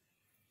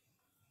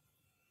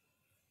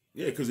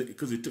 Yeah, because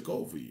it took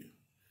over you.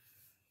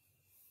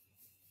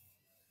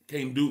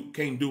 Can't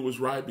do what's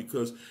right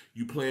because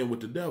you playing with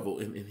the devil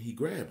and he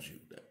grabs you.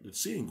 The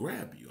sin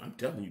grab you. I'm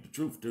telling you the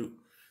truth too.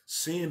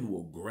 Sin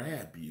will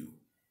grab you.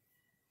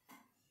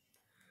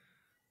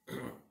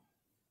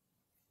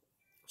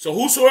 So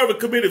whosoever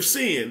committeth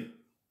sin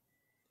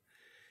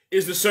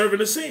is the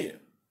servant of sin.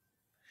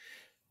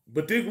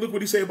 But then look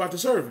what he say about the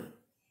servant.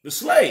 The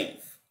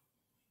slave.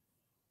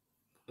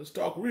 Let's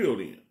talk real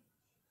then.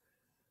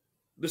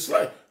 The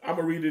slave. I'm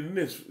going to read it in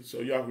this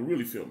so y'all can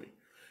really feel me.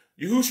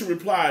 Yahushua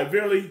replied,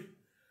 Verily,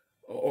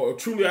 or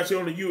truly I say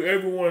unto you,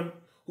 everyone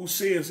who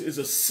sins is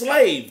a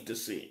slave to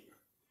sin.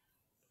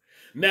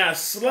 Now, a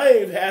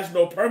slave has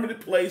no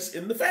permanent place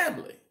in the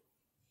family.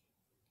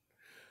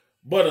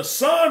 But a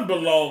son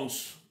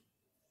belongs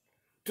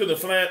to the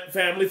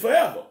family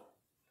forever.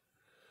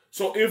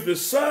 So if the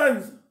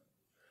son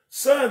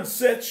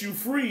sets you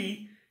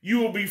free, you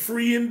will be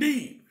free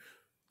indeed.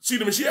 See,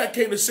 the Mashiach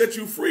came to set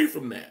you free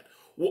from that.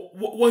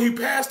 Well, he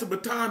passed the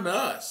baton to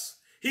us.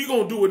 He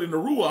gonna do it in the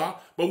Ruah,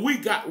 but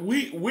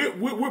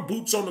we're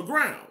boots on the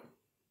ground.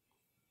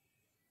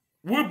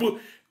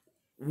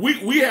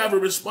 We have a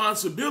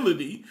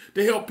responsibility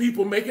to help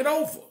people make it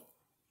over.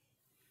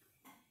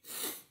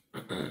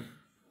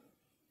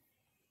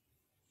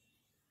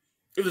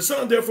 If the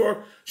Son,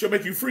 therefore, shall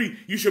make you free,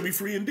 you shall be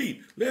free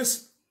indeed.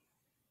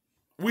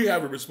 We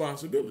have a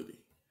responsibility.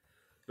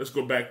 Let's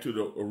go back to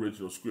the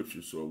original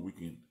scripture so we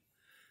can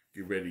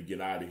get ready to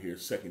get out of here.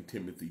 2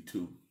 Timothy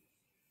 2.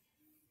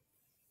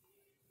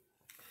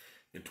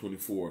 and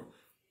 24,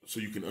 so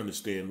you can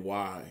understand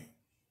why,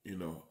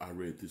 I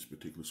read this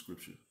particular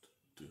scripture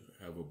to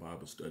have a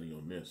Bible study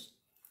on this.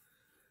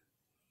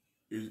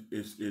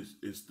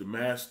 It's the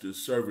master's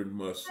servant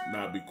must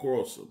not be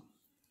quarrelsome.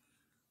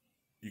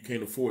 You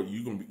can't afford it.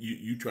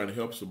 You trying to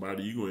help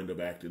somebody, you're gonna end up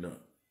acting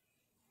up.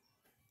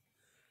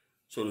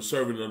 So the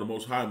servant of the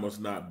Most High must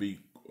not be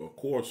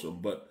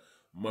quarrelsome, but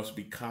must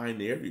be kind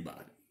to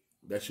everybody.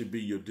 That should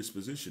be your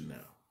disposition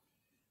now.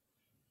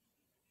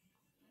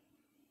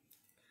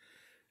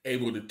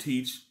 Able to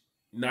teach,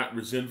 not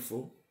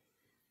resentful.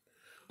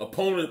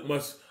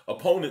 Opponents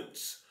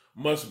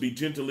must be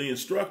gently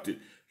instructed.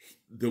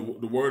 The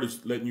word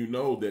is letting you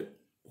know that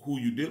who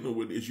you're dealing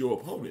with is your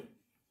opponent.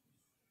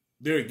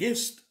 They're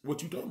against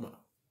what you're talking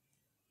about.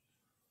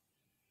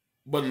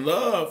 But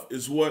love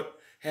is what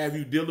have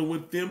you dealing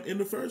with them in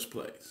the first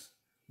place.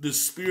 The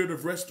spirit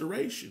of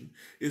restoration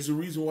is the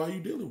reason why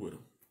you're dealing with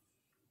them.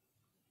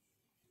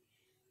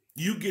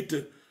 You get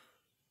to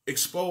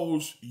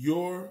expose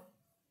your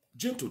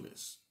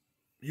gentleness,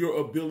 your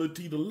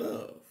ability to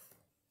love.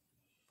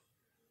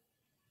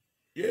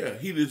 Yeah,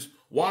 he is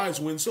wise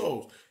wins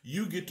souls.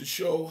 You get to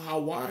show how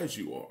wise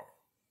you are.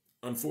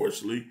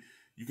 Unfortunately,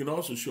 you can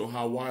also show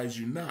how wise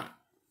you're not,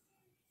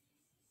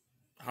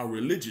 how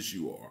religious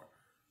you are.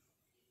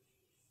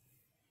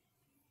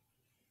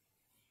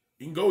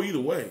 You can go either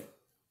way.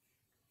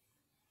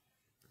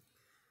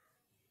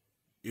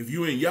 If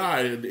you in Yah,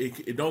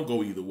 it don't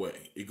go either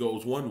way. It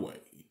goes one way.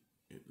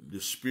 The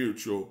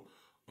spiritual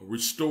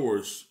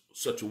restores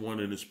such a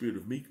one in the spirit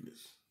of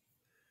meekness.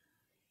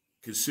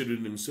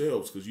 Considering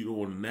themselves, because you don't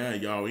want to, now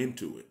y'all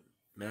into it.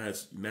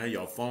 Now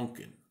y'all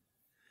funking.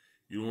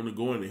 You don't want to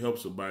go in and help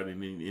somebody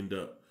and then end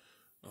up,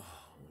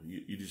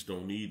 you just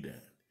don't need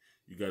that.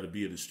 You got to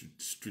be able to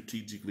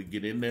strategically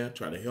get in there,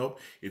 try to help.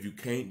 If you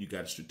can't, you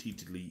got to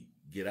strategically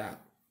get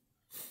out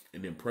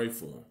and then pray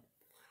for them,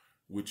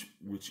 which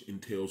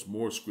entails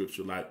more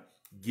scripture like,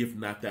 give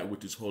not that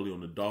which is holy on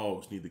the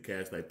dogs, neither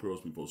cast thy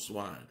pearls before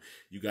swine.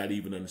 You got to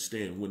even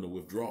understand when to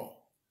withdraw,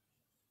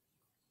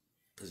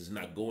 because it's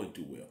not going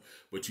too well.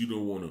 But you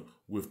don't want to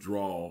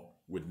withdraw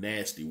with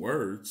nasty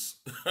words.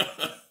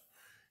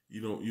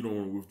 You don't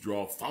want to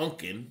withdraw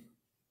funking.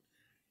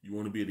 You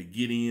want to be able to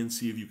get in,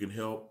 see if you can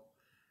help.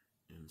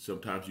 And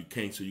sometimes you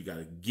can't, so you got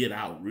to get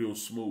out real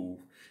smooth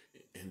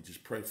and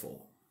just pray for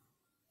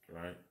them,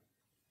 right?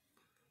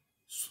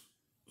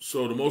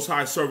 So the Most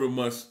High servant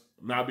must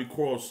not be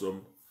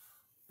quarrelsome,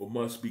 but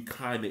must be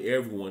kind to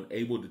everyone,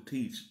 able to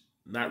teach,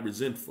 not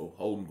resentful,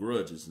 holding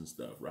grudges and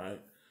stuff,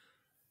 right?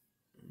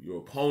 Your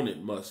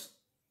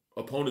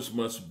opponents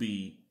must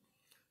be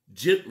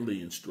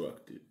gently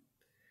instructed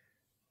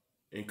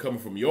and coming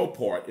from your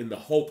part in the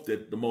hope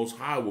that the Most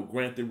High will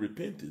grant them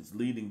repentance,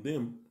 leading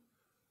them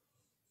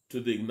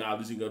to the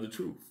acknowledging of the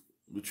truth.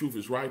 The truth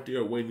is right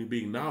there waiting to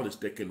be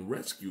acknowledged that can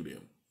rescue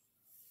them.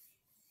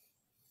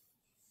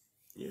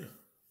 Yeah.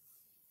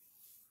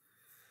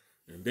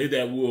 And they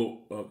that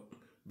will,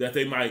 that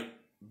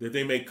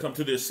they may come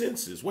to their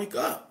senses, wake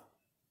up.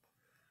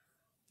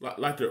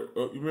 Like you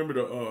remember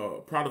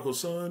the prodigal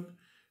son?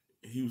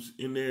 He was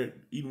in there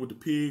eating with the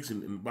pigs,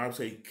 and the Bible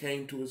says he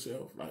came to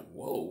himself. Like,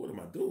 whoa, what am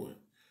I doing?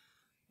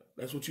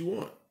 That's what you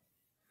want.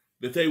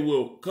 That they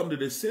will come to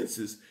their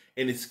senses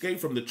and escape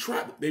from the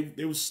trap.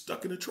 They were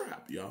stuck in a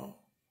trap, y'all.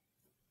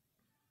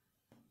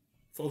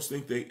 Folks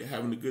think they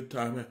having a good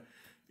time.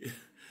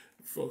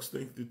 Folks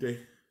think that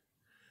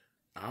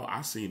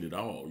I seen it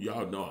all.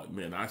 Y'all know it,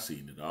 man. I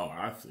seen it all.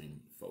 I've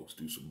seen folks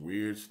do some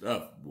weird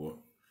stuff, boy.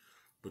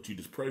 But you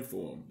just pray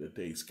for them that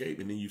they escape,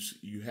 and then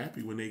you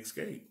happy when they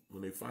escape,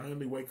 when they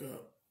finally wake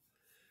up.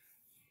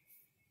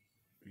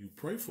 You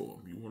pray for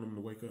them. You want them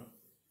to wake up.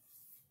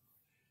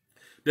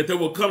 That they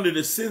will come to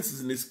their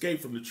senses and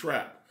escape from the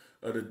trap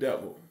of the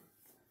devil,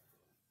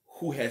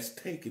 who has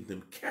taken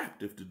them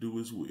captive to do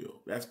his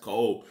will. That's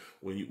cold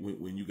when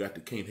you got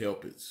the can't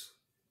help it.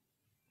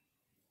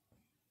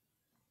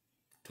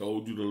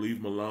 Told you to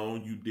leave them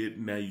alone, you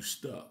didn't. Now you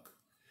stuck.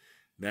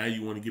 Now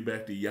you want to get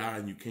back to Yah,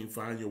 and you can't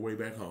find your way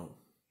back home.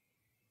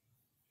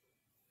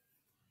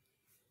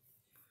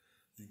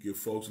 You get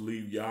folks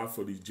leave Yah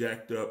for these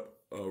jacked up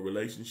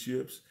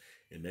relationships,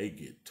 and they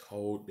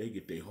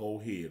get their whole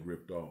head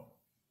ripped off.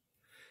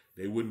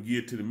 They wouldn't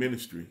give it to the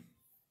ministry.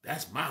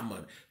 That's my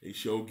money. They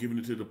sure giving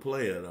it to the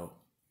player, though.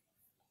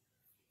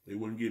 They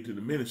wouldn't give it to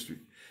the ministry.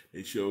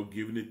 They sure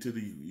giving it to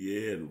the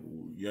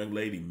young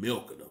lady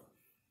milking them.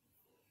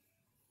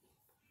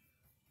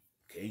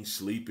 Can't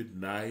sleep at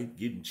night,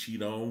 getting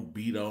cheated on,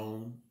 beat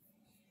on.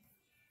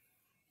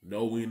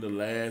 Know we in the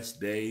last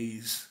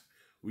days.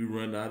 We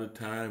run out of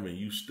time and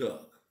you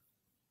stuck.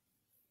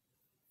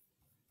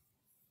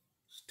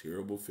 It's a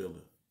terrible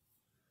feeling.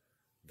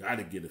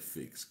 Gotta get a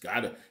fix.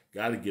 Gotta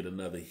get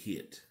another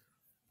hit.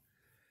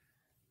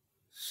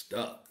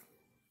 Stuck.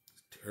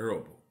 It's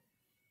terrible.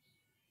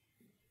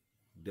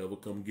 Devil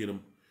come get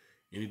them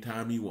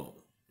anytime he want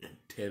and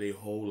tear their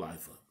whole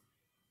life up.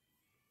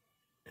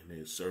 And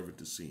they're servant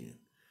to sin.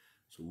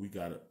 So we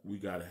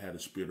gotta have the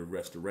spirit of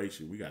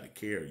restoration. We gotta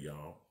care,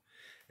 y'all.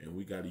 And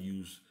we gotta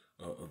use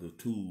the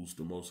tools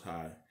the Most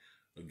High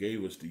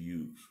gave us to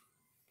use,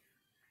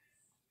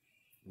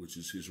 which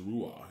is His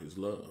ruah, His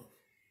love,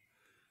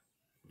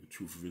 the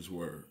truth of His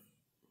word.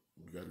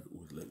 We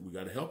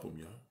got to help them,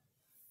 y'all.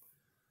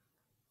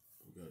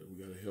 We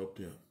got to help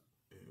them.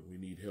 And we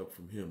need help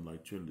from Him,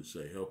 like Trinda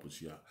say. Help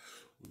us, y'all.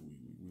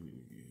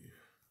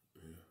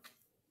 Yeah.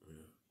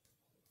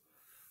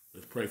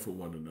 Let's pray for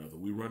one another.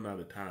 We run out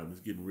of time. It's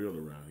getting real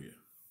around here.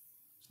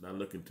 It's not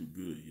looking too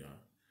good, y'all.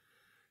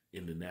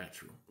 In the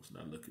natural, it's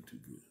not looking too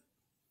good.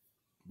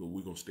 But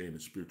we're going to stay in the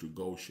spiritual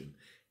Goshen.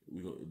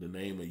 The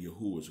name of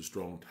Yahuwah is a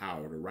strong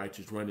tower. The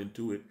righteous run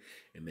into it,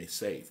 and they're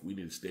safe. We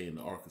need to stay in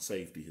the ark of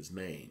safety, His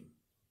name.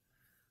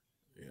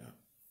 Yeah,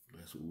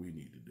 that's what we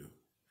need to do.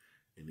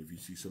 And if you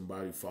see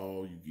somebody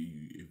fall,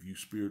 if you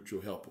spiritual,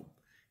 help them.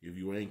 If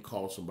you ain't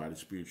called somebody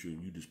spiritual,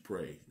 you just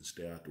pray and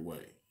stay out the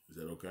way. Is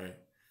that okay?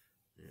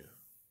 Yeah.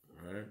 All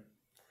right.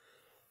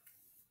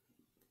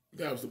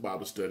 That was the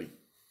Bible study.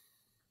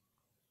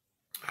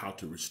 How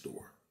to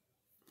restore.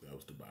 That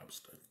was the Bible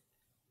study.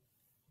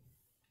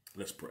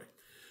 Let's pray.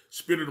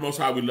 Spirit of the Most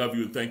High, we love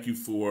you and thank you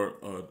for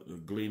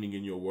gleaning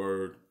in your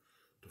word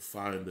to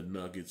find the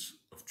nuggets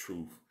of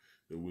truth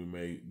that we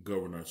may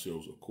govern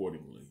ourselves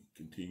accordingly.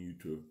 Continue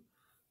to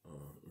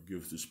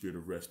give us the spirit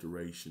of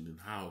restoration and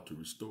how to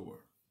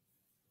restore.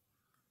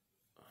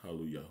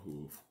 Hallelujah.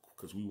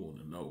 Because we want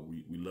to know.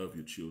 We love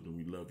your children.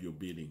 We love your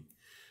bidding.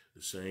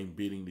 The same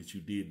bidding that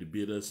you did to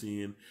bid us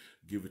in,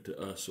 give it to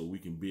us so we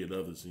can bid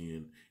others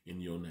in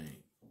your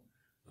name.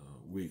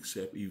 We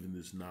accept even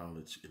this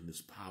knowledge and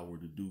this power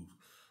to do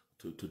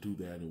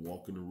that and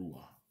walk in the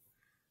Ruah.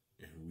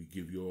 And we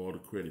give you all the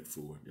credit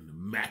for it. In the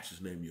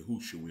matchless name of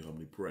Yahushua, we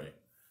humbly pray.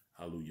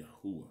 Hallelujah.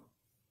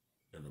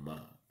 And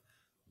Amen.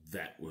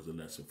 That was the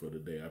lesson for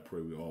today. I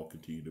pray we all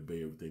continue to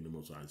obey everything the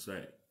Most High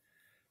say.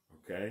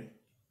 Okay?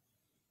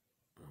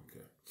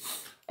 Okay.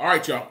 All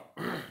right, y'all.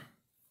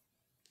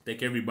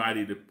 Thank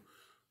everybody to,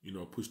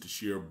 push the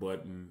share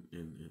button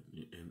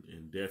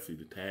and definitely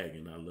the tag,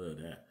 and I love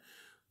that.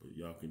 But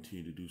y'all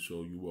continue to do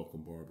so. You're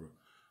welcome, Barbara.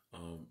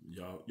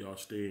 Y'all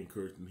stay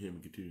encouraged in Him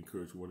and continue to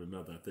encourage one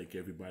another. I thank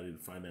everybody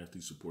that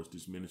financially supports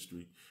this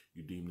ministry.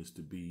 You deem this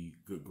to be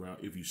good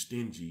ground. If you're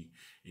stingy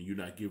and you're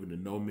not giving to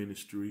no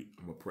ministry,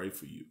 I'm going to pray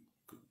for you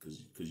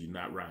because you're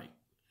not right.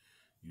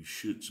 You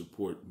should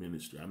support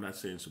ministry. I'm not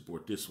saying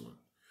support this one,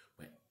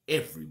 but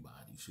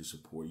everybody should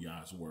support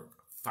y'all's work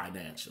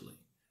financially,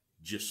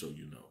 just so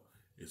you know.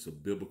 It's a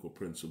biblical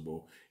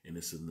principle and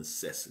it's a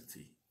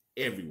necessity.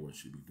 Everyone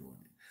should be doing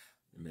it.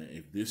 Now,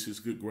 if this is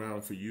good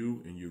ground for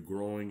you and you're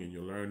growing and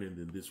you're learning,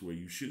 then this way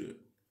you should.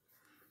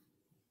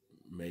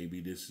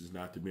 Maybe this is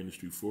not the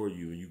ministry for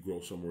you and you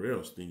grow somewhere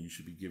else, then you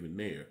should be giving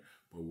there.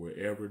 But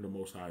wherever the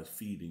Most High is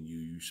feeding you,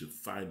 you should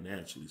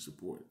financially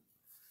support it.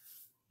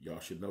 Y'all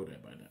should know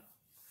that by now.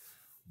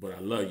 But I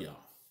love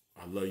y'all.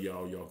 I love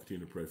y'all. Y'all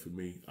continue to pray for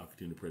me. I'll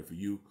continue to pray for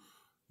you.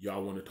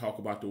 Y'all want to talk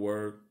about the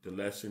word, the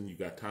lesson, you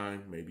got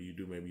time. Maybe you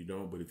do, maybe you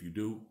don't. But if you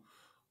do,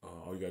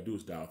 all you got to do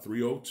is dial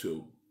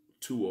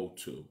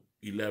 302-202.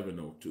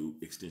 1102,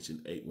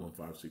 extension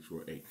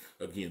 815648.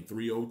 Again,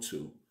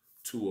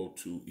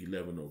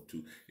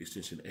 302-202-1102,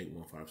 extension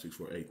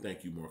 815648.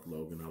 Thank you, Mark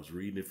Logan. I was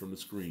reading it from the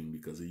screen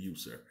because of you,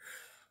 sir.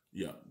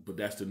 Yeah, but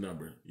that's the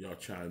number. Y'all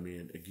chime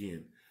in.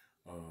 Again,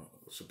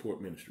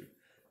 support ministry.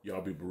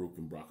 Y'all be Baruch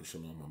and Barak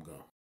Shalom. I'm gone.